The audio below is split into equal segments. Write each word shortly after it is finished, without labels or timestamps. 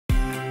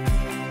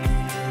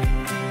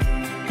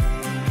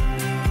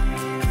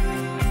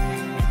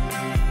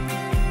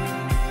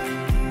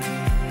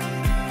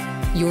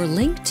Your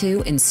LINQ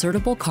II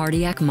Insertable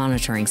Cardiac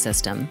Monitoring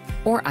System,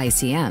 or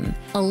ICM,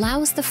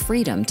 allows the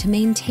freedom to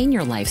maintain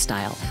your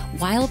lifestyle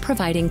while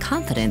providing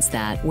confidence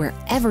that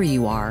wherever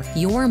you are,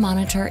 your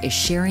monitor is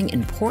sharing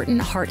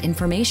important heart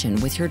information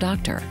with your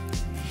doctor.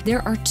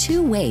 There are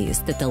two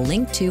ways that the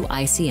LINQ II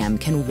ICM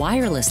can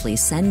wirelessly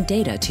send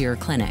data to your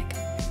clinic.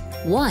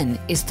 One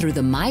is through the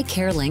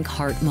MyCareLink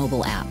Heart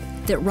mobile app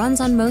that runs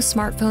on most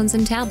smartphones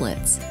and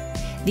tablets.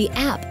 The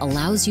app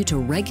allows you to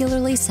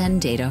regularly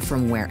send data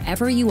from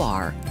wherever you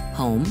are,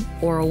 home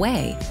or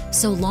away,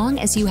 so long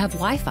as you have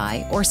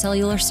Wi-Fi or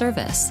cellular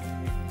service.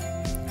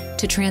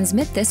 To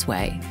transmit this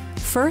way,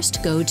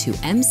 first go to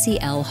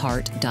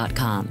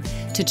mclheart.com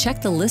to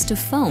check the list of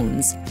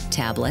phones,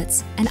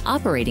 tablets, and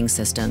operating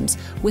systems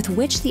with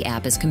which the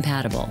app is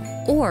compatible,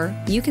 or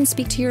you can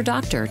speak to your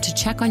doctor to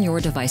check on your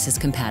device's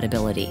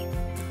compatibility.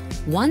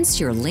 Once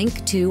your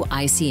LINQ II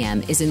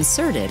ICM is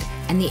inserted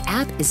and the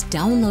app is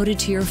downloaded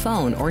to your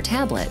phone or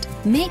tablet,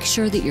 make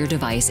sure that your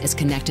device is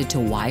connected to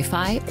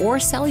Wi-Fi or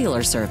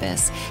cellular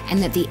service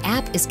and that the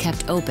app is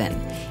kept open,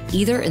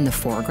 either in the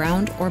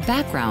foreground or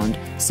background,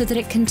 so that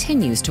it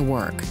continues to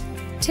work.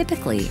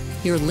 Typically,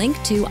 your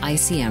LINQ II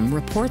ICM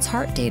reports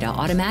heart data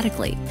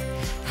automatically.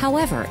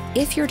 However,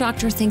 if your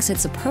doctor thinks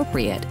it's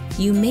appropriate,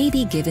 you may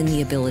be given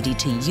the ability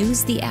to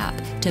use the app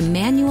to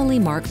manually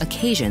mark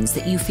occasions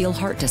that you feel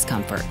heart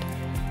discomfort.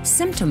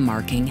 Symptom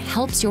marking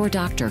helps your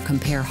doctor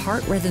compare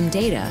heart rhythm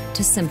data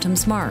to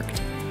symptoms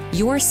marked.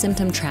 Your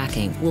symptom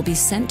tracking will be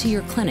sent to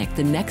your clinic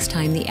the next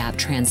time the app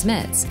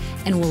transmits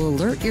and will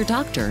alert your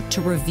doctor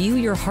to review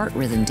your heart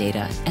rhythm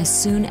data as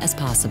soon as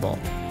possible.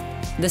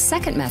 The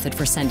second method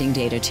for sending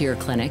data to your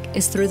clinic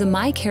is through the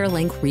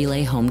MyCareLink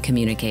Relay Home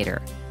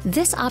Communicator.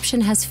 This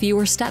option has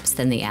fewer steps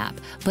than the app,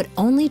 but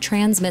only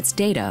transmits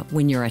data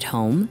when you're at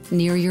home,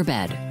 near your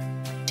bed.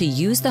 To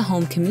use the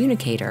home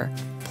communicator,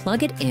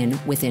 plug it in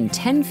within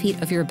 10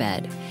 feet of your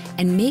bed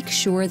and make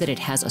sure that it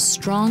has a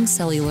strong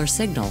cellular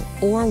signal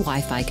or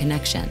Wi-Fi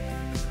connection.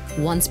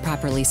 Once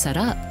properly set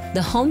up,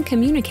 the home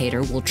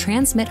communicator will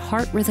transmit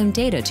heart rhythm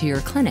data to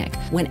your clinic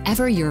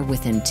whenever you're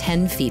within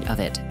 10 feet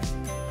of it.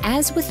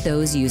 As with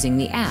those using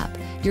the app,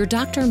 your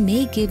doctor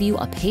may give you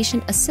a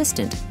patient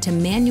assistant to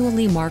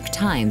manually mark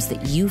times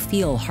that you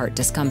feel heart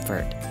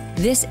discomfort.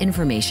 This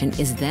information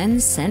is then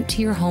sent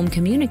to your home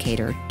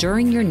communicator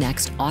during your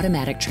next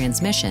automatic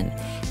transmission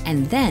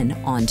and then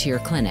on to your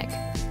clinic.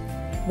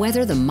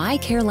 Whether the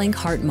MyCareLink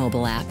Heart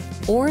mobile app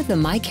or the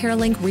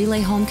MyCareLink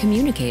Relay Home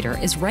Communicator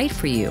is right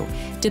for you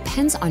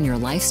depends on your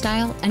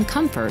lifestyle and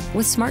comfort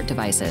with smart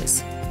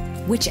devices.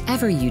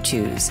 Whichever you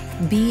choose,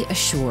 be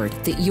assured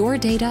that your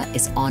data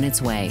is on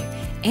its way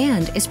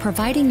and is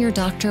providing your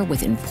doctor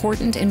with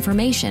important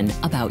information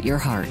about your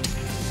heart.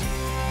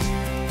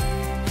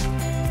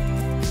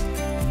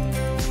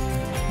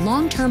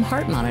 Long-term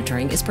heart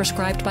monitoring is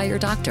prescribed by your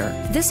doctor.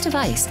 This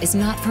device is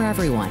not for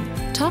everyone.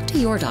 Talk to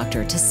your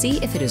doctor to see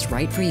if it is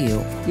right for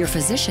you. Your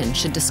physician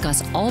should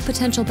discuss all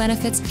potential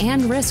benefits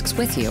and risks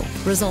with you.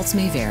 Results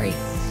may vary.